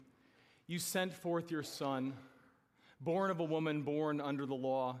you sent forth your Son, born of a woman, born under the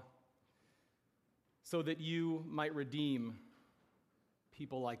law, so that you might redeem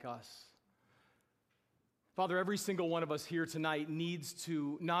people like us. Father, every single one of us here tonight needs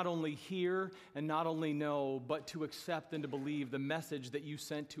to not only hear and not only know, but to accept and to believe the message that you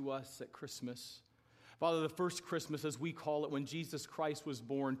sent to us at Christmas. Father, the first Christmas, as we call it, when Jesus Christ was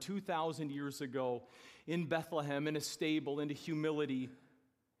born 2,000 years ago in Bethlehem, in a stable, into humility,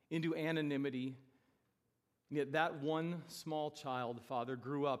 into anonymity. And yet that one small child, Father,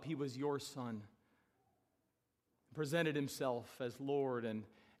 grew up. He was your Son, presented himself as Lord and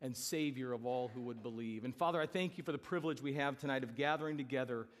Savior of all who would believe. And Father, I thank you for the privilege we have tonight of gathering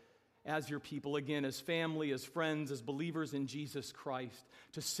together as your people, again, as family, as friends, as believers in Jesus Christ,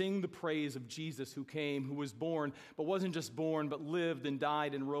 to sing the praise of Jesus who came, who was born, but wasn't just born, but lived and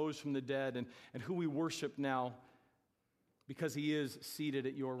died and rose from the dead, and who we worship now because he is seated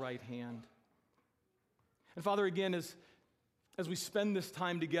at your right hand. And Father, again, as we spend this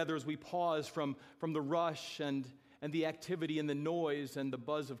time together, as we pause from the rush and the activity and the noise and the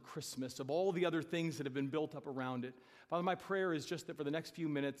buzz of Christmas, of all the other things that have been built up around it, Father, my prayer is just that for the next few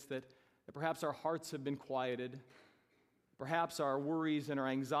minutes that perhaps our hearts have been quieted, perhaps our worries and our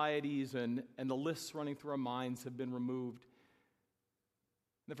anxieties and the lists running through our minds have been removed,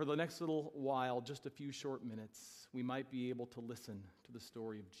 that for the next little while, just a few short minutes, we might be able to listen to the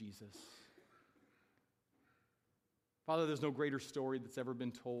story of Jesus. Father, there's no greater story that's ever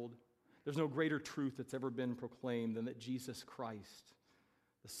been told. There's no greater truth that's ever been proclaimed than that Jesus Christ,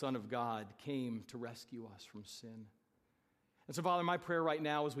 the Son of God, came to rescue us from sin. And so, Father, my prayer right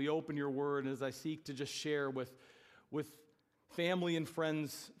now as we open your word and as I seek to just share with family and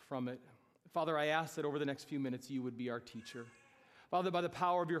friends from it, Father, I ask that over the next few minutes you would be our teacher. Father, by the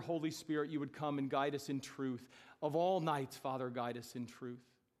power of your Holy Spirit, you would come and guide us in truth. Of all nights, Father, guide us in truth.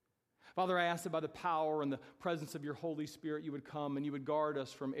 Father, I ask that by the power and the presence of your Holy Spirit, you would come and you would guard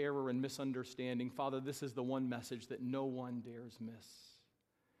us from error and misunderstanding. Father, this is the one message that no one dares miss.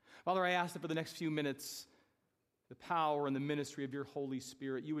 Father, I ask that for the next few minutes, the power and the ministry of your Holy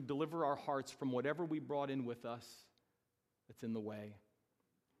Spirit, you would deliver our hearts from whatever we brought in with us that's in the way.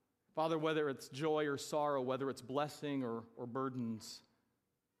 Father, whether it's joy or sorrow, whether it's blessing or burdens,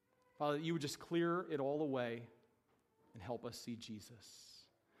 Father, you would just clear it all away and help us see Jesus.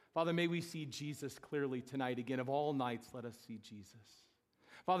 Father, may we see Jesus clearly tonight. Again, of all nights, let us see Jesus.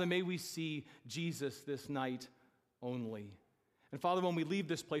 Father, may we see Jesus this night only. And Father, when we leave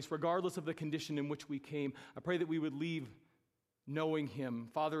this place, regardless of the condition in which we came, I pray that we would leave knowing him.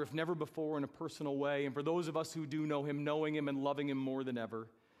 Father, if never before in a personal way, and for those of us who do know him, knowing him and loving him more than ever.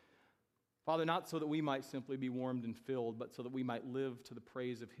 Father, not so that we might simply be warmed and filled, but so that we might live to the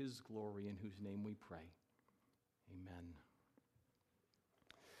praise of his glory, in whose name we pray. Amen.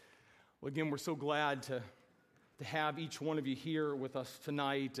 Well, again, we're so glad to have each one of you here with us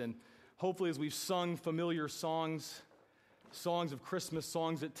tonight, and hopefully as we've sung familiar songs of Christmas,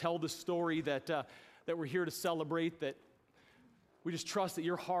 songs that tell the story that we're here to celebrate, that we just trust that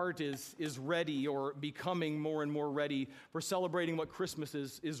your heart is ready or becoming more and more ready for celebrating what Christmas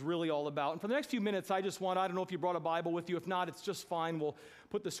is really all about. And for the next few minutes, I don't know if you brought a Bible with you. If not, it's just fine. We'll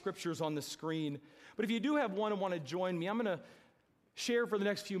put the scriptures on the screen. But if you do have one and want to join me, I'm going to share for the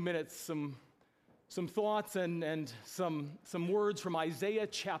next few minutes some thoughts and some words from Isaiah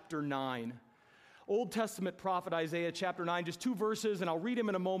chapter 9. Old Testament prophet Isaiah chapter 9, just 2 verses, and I'll read them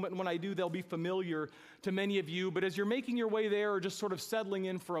in a moment, and when I do, they'll be familiar to many of you. But as you're making your way there or just sort of settling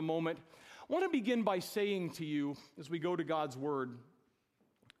in for a moment, I want to begin by saying to you, as we go to God's word,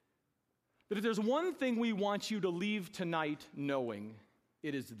 that if there's one thing we want you to leave tonight knowing,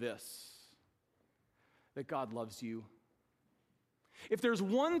 it is this: that God loves you. If there's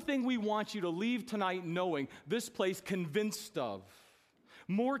one thing we want you to leave tonight knowing, this place convinced of,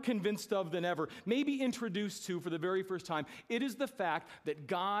 more convinced of than ever, maybe introduced to for the very first time, it is the fact that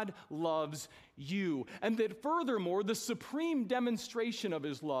God loves you. And that furthermore, the supreme demonstration of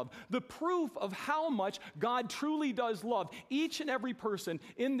his love, the proof of how much God truly does love each and every person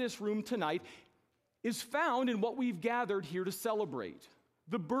in this room tonight, is found in what we've gathered here to celebrate: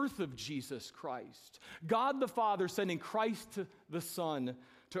 the birth of Jesus Christ. God the Father sending Christ the Son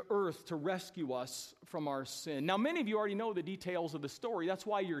to earth to rescue us from our sin. Now, many of you already know the details of the story. That's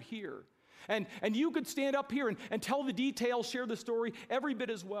why you're here. And you could stand up here and tell the details, share the story every bit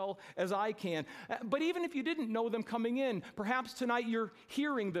as well as I can. But even if you didn't know them coming in, perhaps tonight you're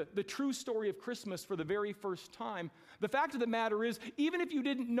hearing the true story of Christmas for the very first time. The fact of the matter is, even if you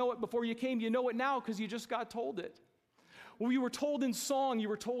didn't know it before you came, you know it now because you just got told it. Well, you were told in song, you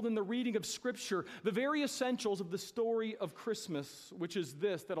were told in the reading of Scripture, the very essentials of the story of Christmas, which is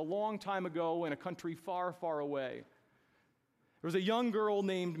this, that a long time ago in a country far, far away, there was a young girl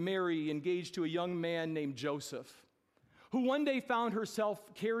named Mary engaged to a young man named Joseph, who one day found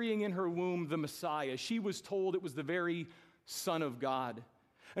herself carrying in her womb the Messiah. She was told it was the very Son of God.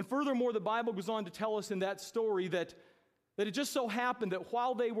 And furthermore, the Bible goes on to tell us in that story that it just so happened that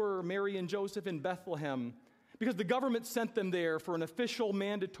while they were, Mary and Joseph, in Bethlehem, because the government sent them there for an official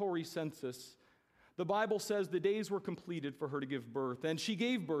mandatory census, the Bible says the days were completed for her to give birth, and she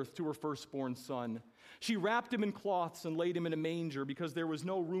gave birth to her firstborn son. She wrapped him in cloths and laid him in a manger because there was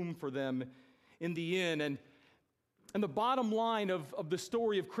no room for them in the inn. And the bottom line of the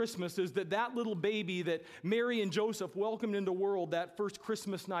story of Christmas is that little baby that Mary and Joseph welcomed into the world that first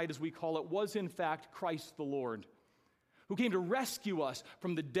Christmas night, as we call it, was in fact Christ the Lord, who came to rescue us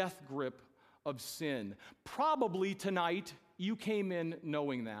from the death grip of sin. Probably tonight you came in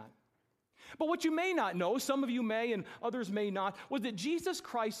knowing that. But what you may not know, some of you may and others may not, was that Jesus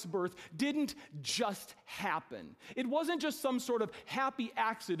Christ's birth didn't just happen. It wasn't just some sort of happy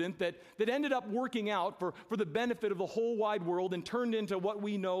accident that ended up working out for the benefit of the whole wide world and turned into what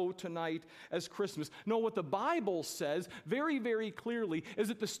we know tonight as Christmas. No, what the Bible says very, very clearly is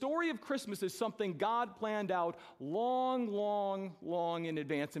that the story of Christmas is something God planned out long, long, long in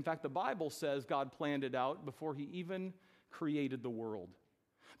advance. In fact, the Bible says God planned it out before he even created the world.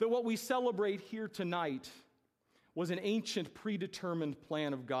 That what we celebrate here tonight was an ancient, predetermined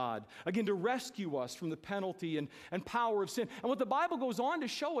plan of God, again, to rescue us from the penalty and power of sin. And what the Bible goes on to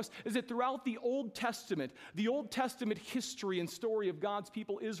show us is that throughout the Old Testament history and story of God's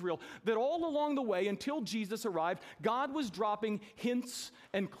people Israel, that all along the way, until Jesus arrived, God was dropping hints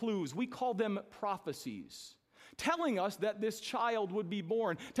and clues. We call them prophecies, telling us that this child would be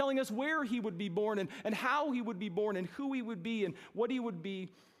born, telling us where he would be born and how he would be born and who he would be and what he would be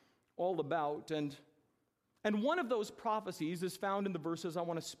all about. And one of those prophecies is found in the verses I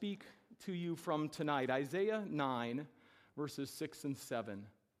want to speak to you from tonight, Isaiah 9, verses 6 and 7,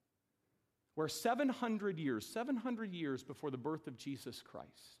 where 700 years before the birth of Jesus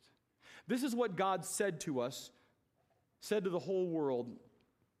Christ, this is what God said to us, said to the whole world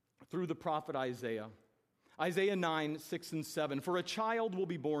through the prophet Isaiah. Isaiah 9, 6 and 7, "For a child will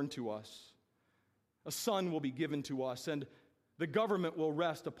be born to us, a son will be given to us, and the government will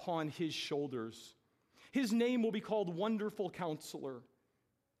rest upon his shoulders. His name will be called Wonderful Counselor,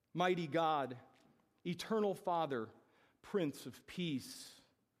 Mighty God, Eternal Father, Prince of Peace.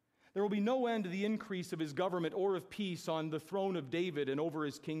 There will be no end to the increase of his government or of peace on the throne of David and over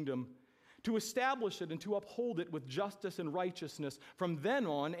his kingdom, to establish it and to uphold it with justice and righteousness from then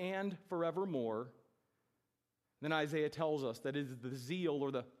on and forevermore." Then Isaiah tells us that it is the zeal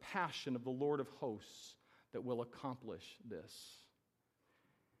or the passion of the Lord of hosts that will accomplish this.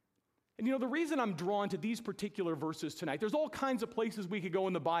 And the reason I'm drawn to these particular verses tonight, there's all kinds of places we could go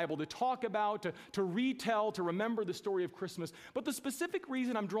in the Bible to talk about, to retell, to remember the story of Christmas. But the specific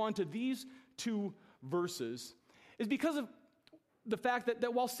reason I'm drawn to these two verses is because of the fact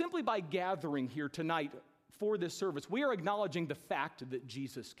that while simply by gathering here tonight for this service, we are acknowledging the fact that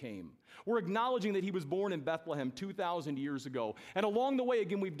Jesus came. We're acknowledging that he was born in Bethlehem 2,000 years ago. And along the way,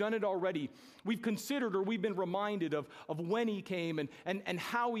 again, we've done it already. We've considered or we've been reminded of when he came and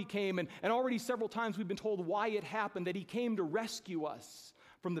how he came. And already several times we've been told why it happened, that he came to rescue us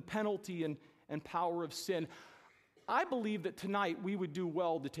from the penalty and power of sin. I believe that tonight we would do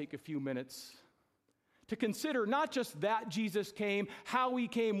well to take a few minutes to consider not just that Jesus came, how he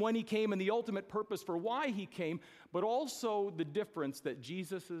came, when he came, and the ultimate purpose for why he came, but also the difference that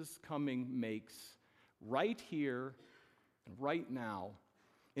Jesus' coming makes right here and right now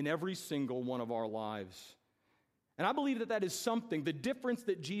in every single one of our lives. And I believe that is something, the difference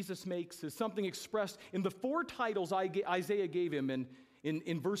that Jesus makes is something expressed in the 4 titles Isaiah gave him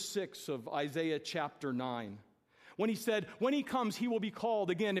in verse 6 of Isaiah chapter 9. When he said, when he comes, he will be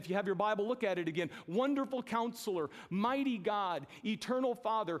called, again, if you have your Bible, look at it again, Wonderful Counselor, Mighty God, Eternal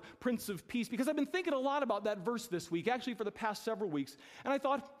Father, Prince of Peace. Because I've been thinking a lot about that verse this week, actually for the past several weeks. And I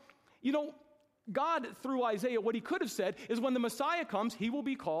thought, God, through Isaiah, what he could have said is when the Messiah comes, he will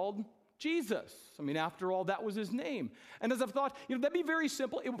be called Jesus. I mean, after all, that was his name. And as I've thought, that'd be very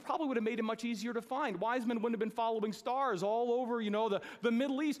simple. It probably would have made it much easier to find. Wise men wouldn't have been following stars all over, the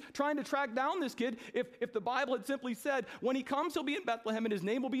Middle East, trying to track down this kid. If the Bible had simply said, when he comes, he'll be in Bethlehem and his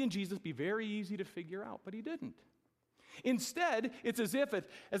name will be in Jesus, it'd be very easy to figure out. But he didn't. Instead, it's as if,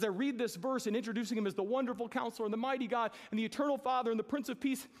 as I read this verse and introducing him as the Wonderful Counselor and the Mighty God and the Eternal Father and the Prince of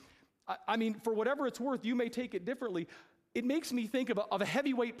Peace, I mean, for whatever it's worth, you may take it differently. It makes me think of a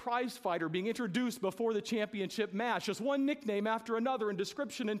heavyweight prize fighter being introduced before the championship match, just one nickname after another in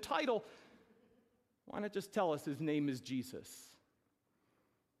description and title. Why not just tell us his name is Jesus?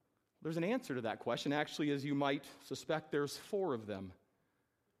 There's an answer to that question. Actually, as you might suspect, there's 4 of them.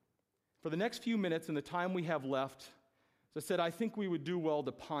 For the next few minutes and the time we have left, as I said, I think we would do well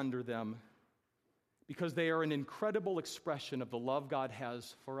to ponder them because they are an incredible expression of the love God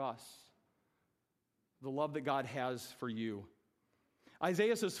has for us, the love that God has for you.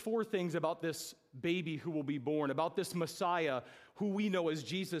 Isaiah says 4 things about this baby who will be born, about this Messiah who we know as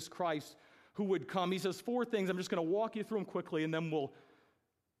Jesus Christ who would come. He says 4 things. I'm just going to walk you through them quickly and then we'll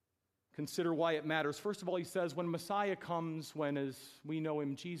consider why it matters. First of all, he says when Messiah comes, when, as we know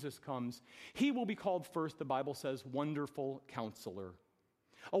him, Jesus comes, he will be called first, the Bible says, Wonderful Counselor.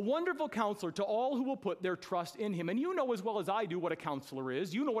 A wonderful counselor to all who will put their trust in him. And you know as well as I do what a counselor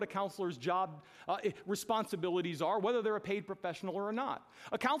is. You know what a counselor's job responsibilities are, whether they're a paid professional or not.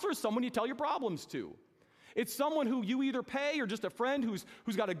 A counselor is someone you tell your problems to. It's someone who you either pay or just a friend who's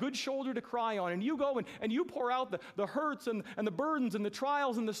got a good shoulder to cry on. And you go and you pour out the hurts and the burdens and the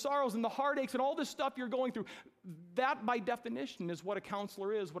trials and the sorrows and the heartaches and all this stuff you're going through. That, by definition, is what a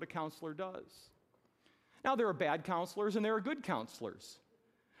counselor is, what a counselor does. Now, there are bad counselors and there are good counselors.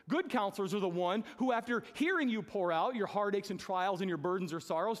 Good counselors are the one who, after hearing you pour out your heartaches and trials and your burdens or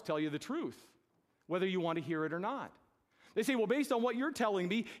sorrows, tell you the truth, whether you want to hear it or not. They say, well, based on what you're telling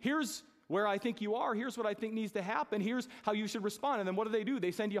me, here's where I think you are, here's what I think needs to happen, here's how you should respond. And then what do?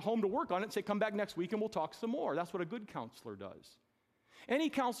 They send you home to work on it and say, come back next week and we'll talk some more. That's what a good counselor does. Any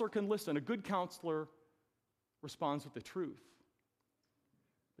counselor can listen. A good counselor responds with the truth.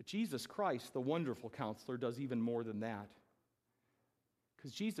 But Jesus Christ, the wonderful counselor, does even more than that.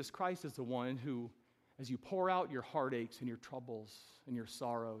 Because Jesus Christ is the one who, as you pour out your heartaches and your troubles and your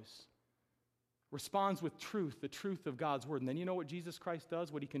sorrows, responds with truth, the truth of God's word. And then you know what Jesus Christ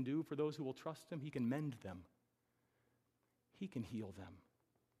does, what he can do for those who will trust him? He can mend them. He can heal them.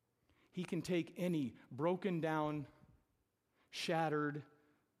 He can take any broken down, shattered,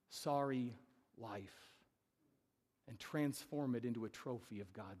 sorry life and transform it into a trophy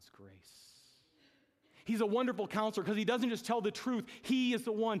of God's grace. He's a wonderful counselor because he doesn't just tell the truth. He is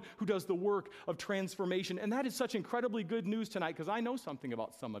the one who does the work of transformation. And that is such incredibly good news tonight because I know something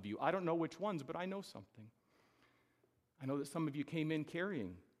about some of you. I don't know which ones, but I know something. I know that some of you came in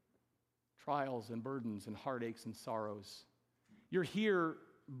carrying trials and burdens and heartaches and sorrows. You're here,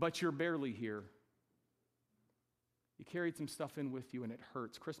 but you're barely here. You carried some stuff in with you and it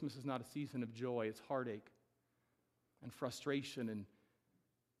hurts. Christmas is not a season of joy. It's heartache and frustration and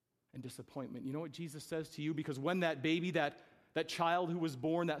disappointment. You know what Jesus says to you? Because when that baby, that child who was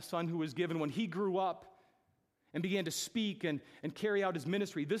born, that son who was given, when he grew up and began to speak and carry out his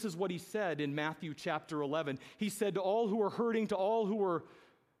ministry, this is what he said in Matthew chapter 11. He said to all who are hurting, to all who are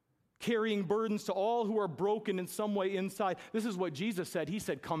carrying burdens, to all who are broken in some way inside, this is what Jesus said. He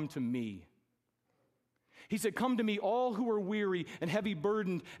said, come to me. He said, come to me, all who are weary and heavy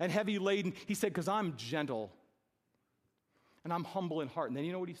burdened and heavy laden. He said, because I'm gentle and I'm humble in heart. And then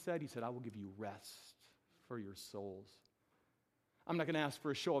you know what he said? He said, I will give you rest for your souls. I'm not going to ask for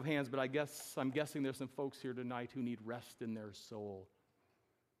a show of hands, but I'm guessing there's some folks here tonight who need rest in their soul.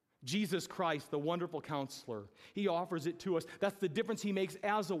 Jesus Christ, the wonderful counselor, he offers it to us. That's the difference he makes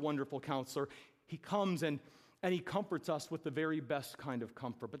as a wonderful counselor. He comes and he comforts us with the very best kind of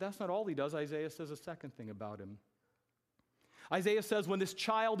comfort. But that's not all he does. Isaiah says a second thing about him. Isaiah says when this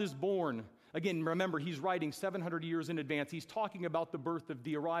child is born, again, remember, he's writing 700 years in advance. He's talking about the birth of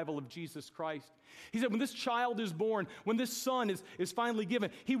the arrival of Jesus Christ. He said, when this child is born, when this son is finally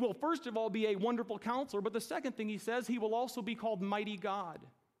given, he will first of all be a wonderful counselor. But the second thing he says, he will also be called Mighty God.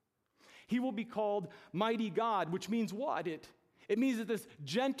 He will be called Mighty God, which means what? It means that this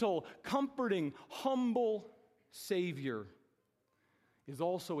gentle, comforting, humble Savior is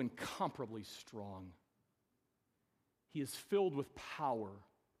also incomparably strong. He is filled with power,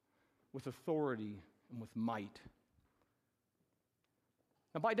 with authority, and with might.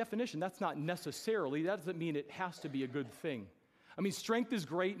 Now, by definition, that doesn't mean it has to be a good thing. I mean, strength is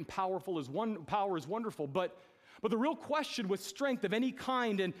great and power is wonderful, but the real question with strength of any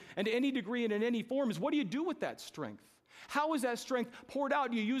kind and to any degree and in any form is, what do you do with that strength? How is that strength poured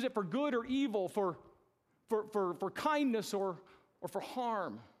out? Do you use it for good or evil, for kindness or for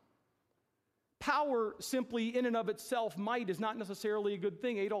harm? Power simply in and of itself, might, is not necessarily a good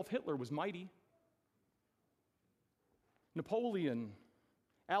thing. Adolf Hitler was mighty. Napoleon,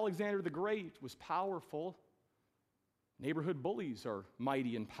 Alexander the Great was powerful. Neighborhood bullies are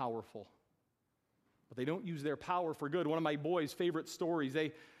mighty and powerful, but they don't use their power for good. One of my boys' favorite stories,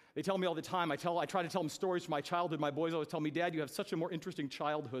 They tell me all the time, I try to tell them stories from my childhood. My boys always tell me, Dad, you have such a more interesting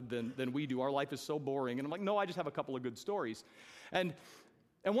childhood than we do. Our life is so boring. And I'm like, no, I just have a couple of good stories. And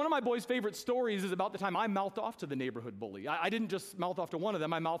one of my boys' favorite stories is about the time I mouthed off to the neighborhood bully. I didn't just mouth off to one of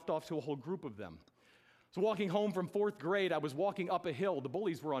them, I mouthed off to a whole group of them. So walking home from 4th grade, I was walking up a hill. The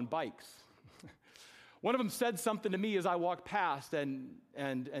bullies were on bikes. One of them said something to me as I walked past, and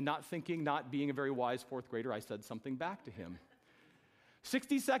not thinking, not being a very wise 4th grader, I said something back to him.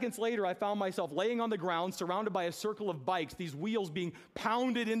 60 seconds later, I found myself laying on the ground, surrounded by a circle of bikes, these wheels being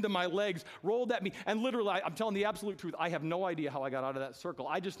pounded into my legs, rolled at me, and literally, I'm telling the absolute truth, I have no idea how I got out of that circle.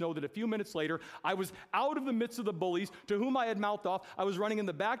 I just know that a few minutes later, I was out of the midst of the bullies to whom I had mouthed off. I was running in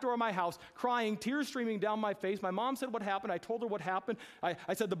the back door of my house, crying, tears streaming down my face. My mom said what happened. I told her what happened.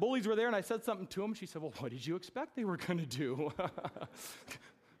 I said the bullies were there, and I said something to them. She said, well, what did you expect they were going to do?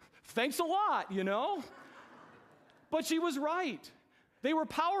 Thanks a lot, you know? But she was right. They were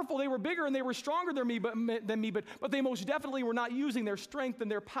powerful, they were bigger, and they were stronger than me, but they most definitely were not using their strength and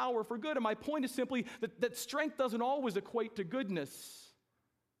their power for good. And my point is simply that strength doesn't always equate to goodness,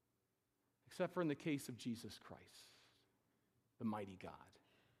 except for in the case of Jesus Christ, the mighty God.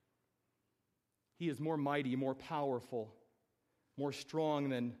 He is more mighty, more powerful, more strong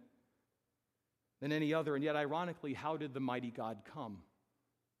than any other. And yet, ironically, how did the mighty God come?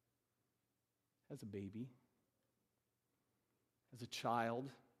 As a baby. As a child,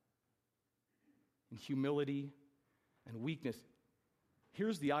 in humility and weakness.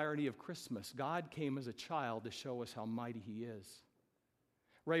 Here's the irony of Christmas. God came as a child to show us how mighty he is.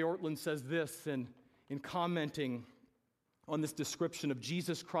 Ray Ortlund says this in commenting on this description of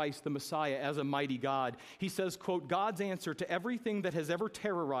Jesus Christ, the Messiah, as a mighty God. He says, quote, God's answer to everything that has ever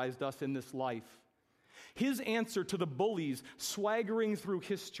terrorized us in this life. His answer to the bullies swaggering through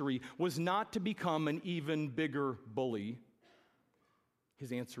history was not to become an even bigger bully.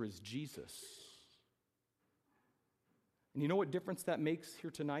 His answer is Jesus. And you know what difference that makes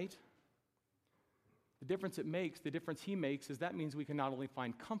here tonight? The difference he makes is that means we can not only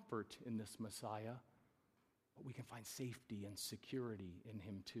find comfort in this Messiah, but we can find safety and security in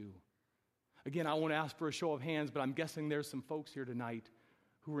him too. Again, I won't ask for a show of hands, but I'm guessing there's some folks here tonight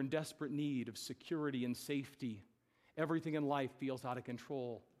who are in desperate need of security and safety. Everything in life feels out of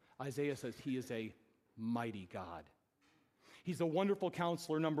control. Isaiah says he is a mighty God. He's a wonderful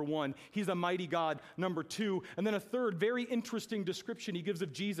counselor, number one. He's a mighty God, number two. And then a third, very interesting description he gives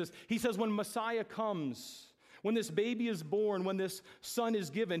of Jesus. He says, when Messiah comes, when this baby is born, when this son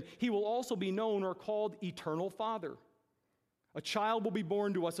is given, he will also be known or called Eternal Father. A child will be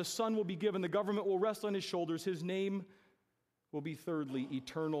born to us, a son will be given, the government will rest on his shoulders. His name will be, thirdly,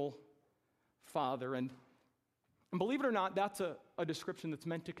 Eternal Father. And believe it or not, that's a description that's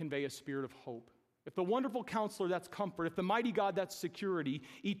meant to convey a spirit of hope. If the wonderful counselor, that's comfort. If the mighty God, that's security.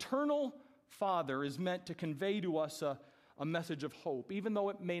 Eternal Father is meant to convey to us a message of hope, even though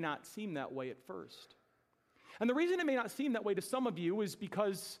it may not seem that way at first. And the reason it may not seem that way to some of you is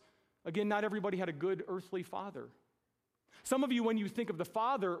because, again, not everybody had a good earthly father. Some of you, when you think of the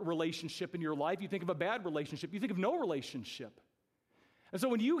father relationship in your life, you think of a bad relationship. You think of no relationship. And so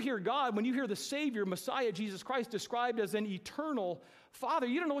when you hear God, when you hear the Savior, Messiah, Jesus Christ, described as an eternal Father,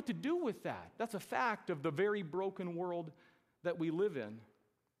 you don't know what to do with that. That's a fact of the very broken world that we live in.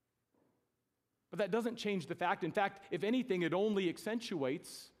 But that doesn't change the fact. In fact, if anything, it only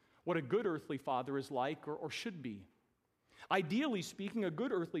accentuates what a good earthly father is like or should be. Ideally speaking, a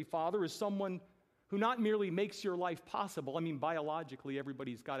good earthly father is someone who not merely makes your life possible. I mean, biologically,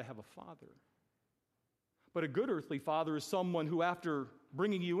 everybody's got to have a father. But a good earthly father is someone who, after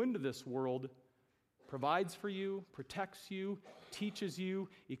bringing you into this world, provides for you, protects you, teaches you,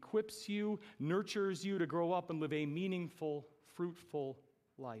 equips you, nurtures you to grow up and live a meaningful, fruitful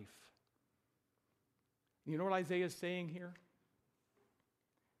life. You know what Isaiah is saying here?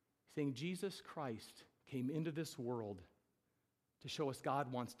 He's saying Jesus Christ came into this world to show us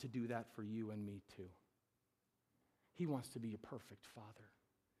God wants to do that for you and me too. He wants to be a perfect father.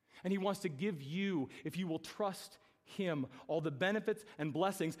 And he wants to give you, if you will trust him, all the benefits and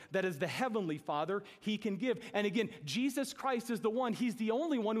blessings that as the heavenly Father he can give. And again, Jesus Christ is the one, he's the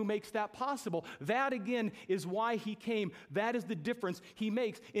only one who makes that possible. That again is why he came. That is the difference he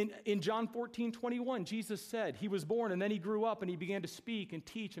makes. In John 14:21, Jesus said he was born and then he grew up and he began to speak and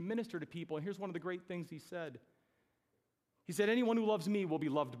teach and minister to people. And here's one of the great things he said. He said, anyone who loves me will be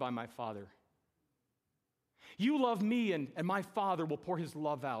loved by my Father. You love me and my Father will pour his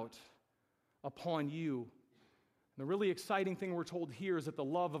love out upon you. And the really exciting thing we're told here is that the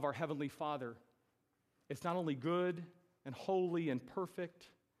love of our Heavenly Father, it's not only good and holy and perfect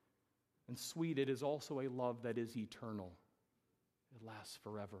and sweet, it is also a love that is eternal It lasts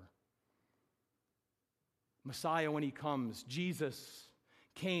forever. Messiah, when he comes, Jesus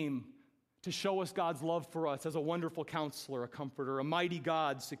came to show us God's love for us as a wonderful counselor, a comforter, a mighty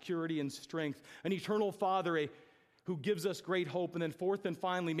God, security and strength, an eternal Father, who gives us great hope. And then fourth and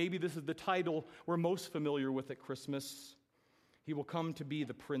finally, maybe this is the title we're most familiar with at Christmas, he will come to be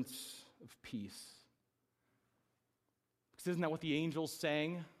the Prince of Peace. Because isn't that what the angels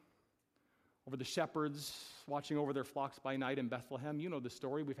sang over the shepherds watching over their flocks by night in Bethlehem? You know the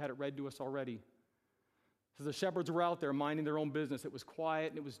story. We've had it read to us already. So the shepherds were out there minding their own business. It was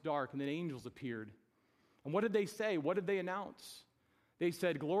quiet and it was dark, and then angels appeared. And what did they say? What did they announce? They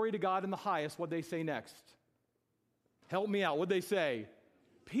said, "Glory to God in the highest." What did they say next? Help me out. What did they say?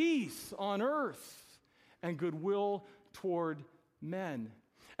 Peace on earth and goodwill toward men.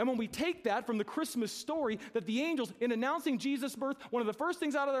 And when we take that from the Christmas story, that the angels, in announcing Jesus' birth, one of the first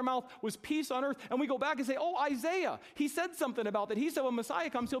things out of their mouth was peace on earth, and we go back and say, oh, Isaiah, he said something about that. He said when Messiah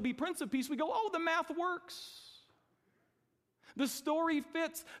comes, he'll be Prince of Peace. We go, oh, the math works. The story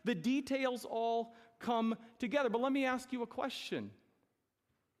fits. The details all come together. But let me ask you a question.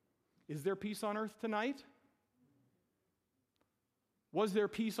 Is there peace on earth tonight? Was there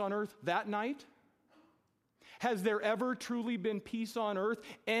peace on earth that night? Has there ever truly been peace on earth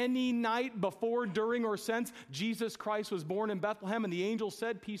any night before, during, or since Jesus Christ was born in Bethlehem and the angel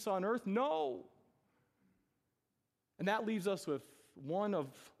said peace on earth? No. And that leaves us with one of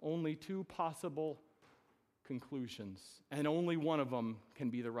only two possible conclusions, and only one of them can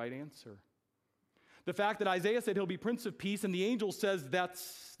be the right answer. The fact that Isaiah said he'll be Prince of Peace and the angel says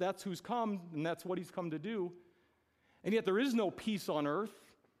that's who's come and that's what he's come to do, and yet there is no peace on earth,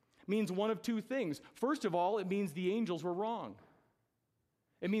 means one of two things. First of all, it means the angels were wrong.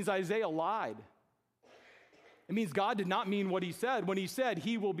 It means Isaiah lied. It means God did not mean what he said when he said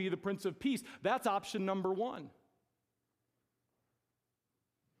he will be the Prince of Peace. That's option number one.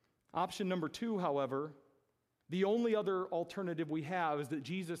 Option number two, however, the only other alternative we have is that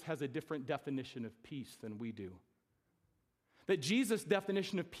Jesus has a different definition of peace than we do. That Jesus'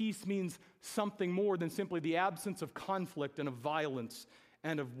 definition of peace means something more than simply the absence of conflict and of violence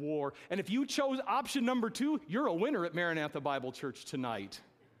and of war. And if you chose option number two, you're a winner at Maranatha Bible Church tonight.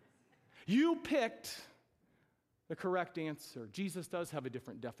 You picked the correct answer. Jesus does have a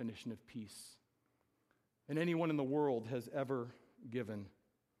different definition of peace than anyone in the world has ever given.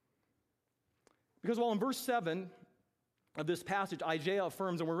 Because while in verse 7 of this passage, Isaiah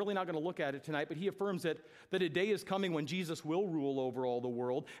affirms, and we're really not going to look at it tonight, but he affirms that a day is coming when Jesus will rule over all the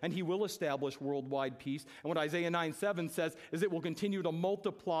world, and he will establish worldwide peace. And what Isaiah 9:7 says is it will continue to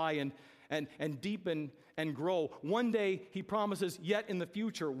multiply and deepen and grow. One day, he promises, yet in the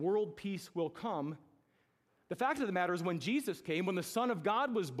future, world peace will come. The fact of the matter is when Jesus came, when the Son of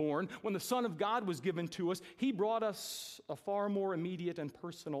God was born, when the Son of God was given to us, he brought us a far more immediate and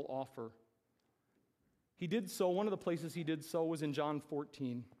personal offer. He did so, one of the places he did so was in John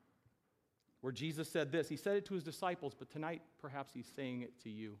 14, where Jesus said this. He said it to his disciples, but tonight perhaps he's saying it to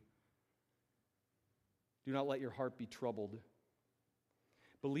you. Do not let your heart be troubled.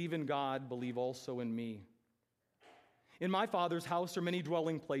 Believe in God, believe also in me. In my Father's house are many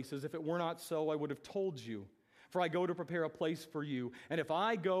dwelling places. If it were not so, I would have told you. For I go to prepare a place for you. And if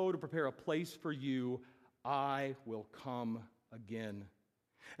I go to prepare a place for you, I will come again.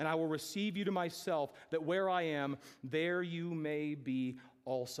 And I will receive you to myself, that where I am, there you may be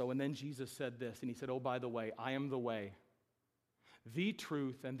also. And then Jesus said this, and he said, oh, by the way, I am the way, the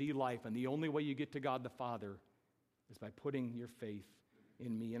truth, and the life. And the only way you get to God the Father is by putting your faith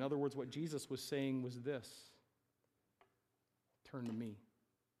in me. In other words, what Jesus was saying was this: turn to me.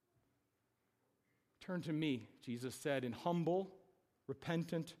 Turn to me, Jesus said, in humble,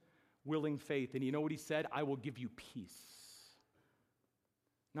 repentant, willing faith. And you know what he said? I will give you peace.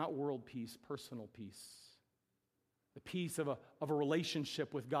 Not world peace, personal peace. The peace of a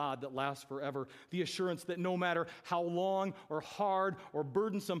relationship with God that lasts forever. The assurance that no matter how long or hard or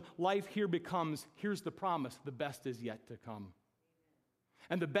burdensome life here becomes, here's the promise: the best is yet to come.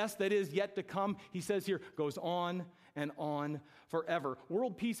 And the best that is yet to come, he says here, goes on and on forever.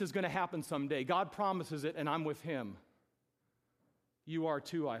 World peace is going to happen someday. God promises it, and I'm with him. You are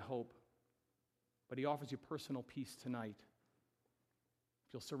too, I hope. But he offers you personal peace tonight.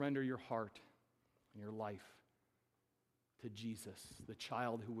 If you'll surrender your heart and your life to Jesus, the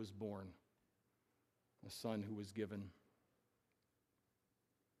child who was born, the son who was given.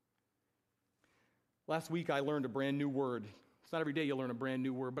 Last week I learned a brand new word. It's not every day you learn a brand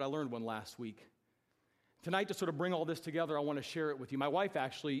new word, but I learned one last week. Tonight, to sort of bring all this together, I want to share it with you. My wife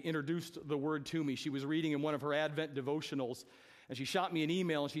actually introduced the word to me. She was reading in one of her Advent devotionals, and she shot me an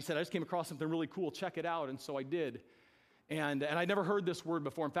email, and she said, I just came across something really cool. Check it out. And so I did. And I'd never heard this word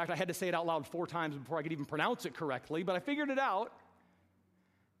before. In fact, I had to say it out loud 4 times before I could even pronounce it correctly, but I figured it out.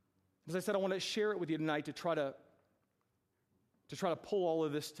 As I said, I want to share it with you tonight to try to pull all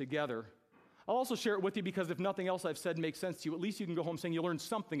of this together. I'll also share it with you because if nothing else I've said makes sense to you, at least you can go home saying you learned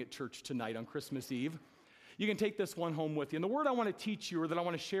something at church tonight on Christmas Eve. You can take this one home with you. And the word I want to teach you or that I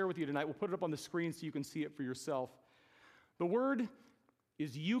want to share with you tonight, we'll put it up on the screen so you can see it for yourself. The word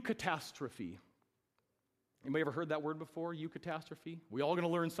is eucatastrophe. Anybody ever heard that word before, eucatastrophe? We all going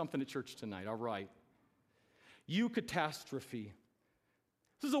to learn something at church tonight, all right. Eucatastrophe.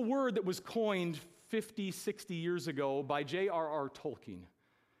 This is a word that was coined 50, 60 years ago by J.R.R. Tolkien.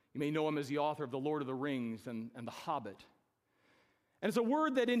 You may know him as the author of The Lord of the Rings and The Hobbit. And it's a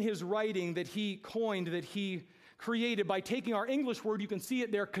word that in his writing that he coined, that he created by taking our English word, you can see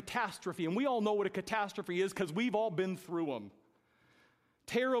it there, catastrophe. And we all know what a catastrophe is because we've all been through them.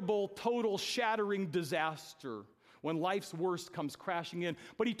 Terrible, total, shattering disaster when life's worst comes crashing in.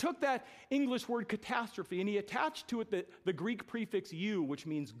 But he took that English word catastrophe and he attached to it the Greek prefix eu, which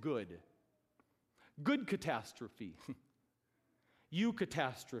means good. Good catastrophe.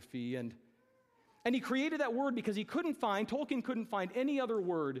 Eucatastrophe. And he created that word because Tolkien couldn't find any other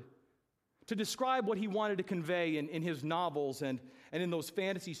word to describe what he wanted to convey in his novels and in those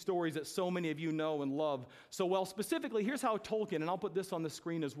fantasy stories that so many of you know and love so well. Specifically, here's how Tolkien, and I'll put this on the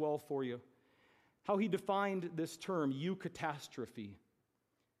screen as well for you, how he defined this term, eucatastrophe.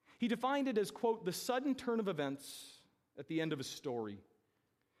 He defined it as, quote, the sudden turn of events at the end of a story,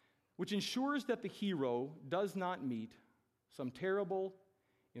 which ensures that the hero does not meet some terrible,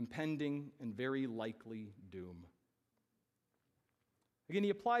 impending, and very likely doom. Again, he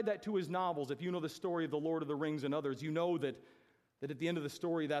applied that to his novels. If you know the story of The Lord of the Rings and others, you know that at the end of the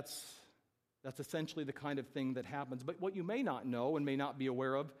story, that's essentially the kind of thing that happens. But what you may not know and may not be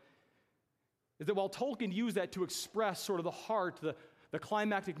aware of is that while Tolkien used that to express sort of the heart, the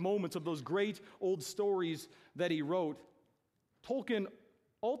climactic moments of those great old stories that he wrote, Tolkien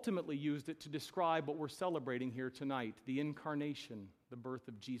ultimately used it to describe what we're celebrating here tonight, the incarnation, the birth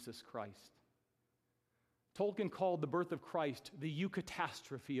of Jesus Christ. Tolkien called the birth of Christ the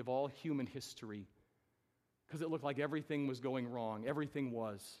eucatastrophe of all human history because it looked like everything was going wrong. Everything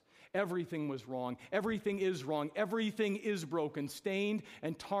was. Everything was wrong. Everything is wrong. Everything is broken, stained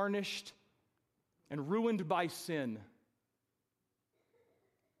and tarnished and ruined by sin.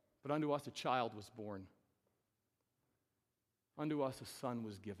 But unto us a child was born. Unto us a son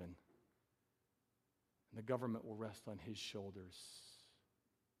was given. And the government will rest on his shoulders.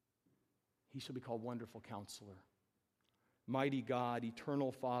 He shall be called Wonderful Counselor, Mighty God,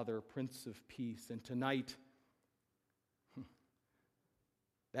 Eternal Father, Prince of Peace. And tonight,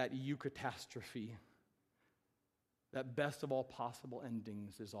 that eucatastrophe, that best of all possible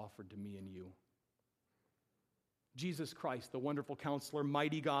endings is offered to me and you. Jesus Christ, the Wonderful Counselor,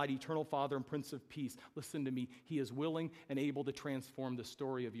 Mighty God, Eternal Father, and Prince of Peace. Listen to me. He is willing and able to transform the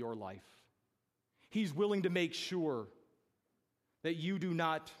story of your life. He's willing to make sure that you do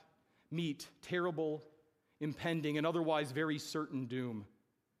not meet terrible, impending, and otherwise very certain doom.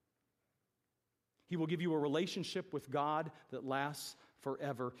 He will give you a relationship with God that lasts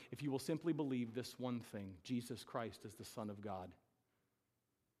forever if you will simply believe this one thing: Jesus Christ is the Son of God.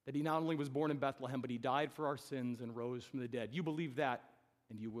 That he not only was born in Bethlehem, but he died for our sins and rose from the dead. You believe that,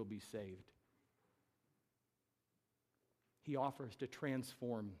 and you will be saved. He offers to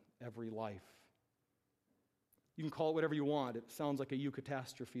transform every life. You can call it whatever you want. It sounds like a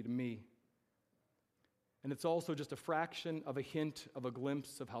eucatastrophe to me. And it's also just a fraction of a hint of a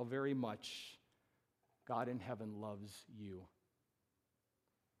glimpse of how very much God in heaven loves you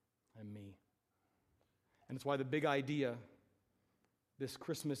and me. And it's why the big idea this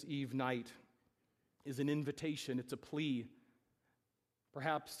Christmas Eve night is an invitation. It's a plea,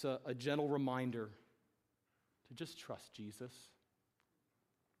 perhaps a gentle reminder to just trust Jesus.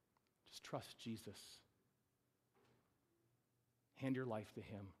 Just trust Jesus. Hand your life to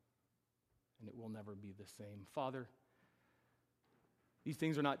him, and it will never be the same. Father, these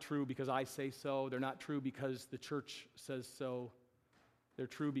things are not true because I say so. They're not true because the church says so. They're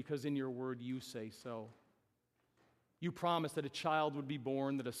true because in your word you say so. You promised that a child would be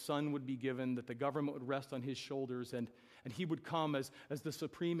born, that a son would be given, that the government would rest on his shoulders, and he would come as the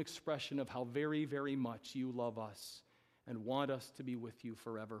supreme expression of how very, very much you love us and want us to be with you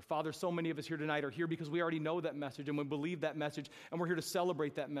forever. Father, so many of us here tonight are here because we already know that message and we believe that message, and we're here to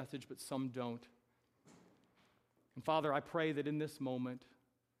celebrate that message, but some don't. And Father, I pray that in this moment,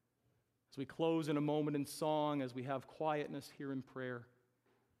 as we close in a moment in song, as we have quietness here in prayer,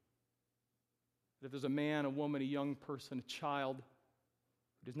 that if there's a man, a woman, a young person, a child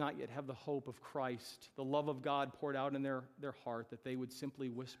who does not yet have the hope of Christ, the love of God poured out in their heart, that they would simply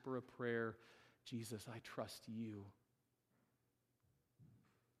whisper a prayer, Jesus, I trust you.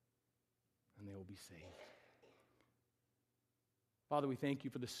 And they will be saved. Father, we thank you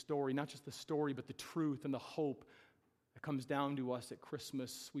for the story, not just the story, but the truth and the hope that comes down to us at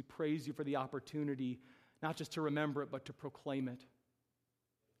Christmas. We praise you for the opportunity, not just to remember it, but to proclaim it.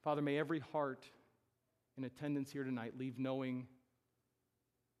 Father, may every heart in attendance here tonight leave knowing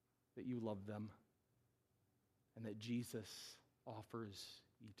that you love them and that Jesus offers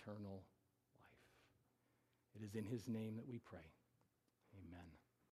eternal life. It is in his name that we pray. Amen.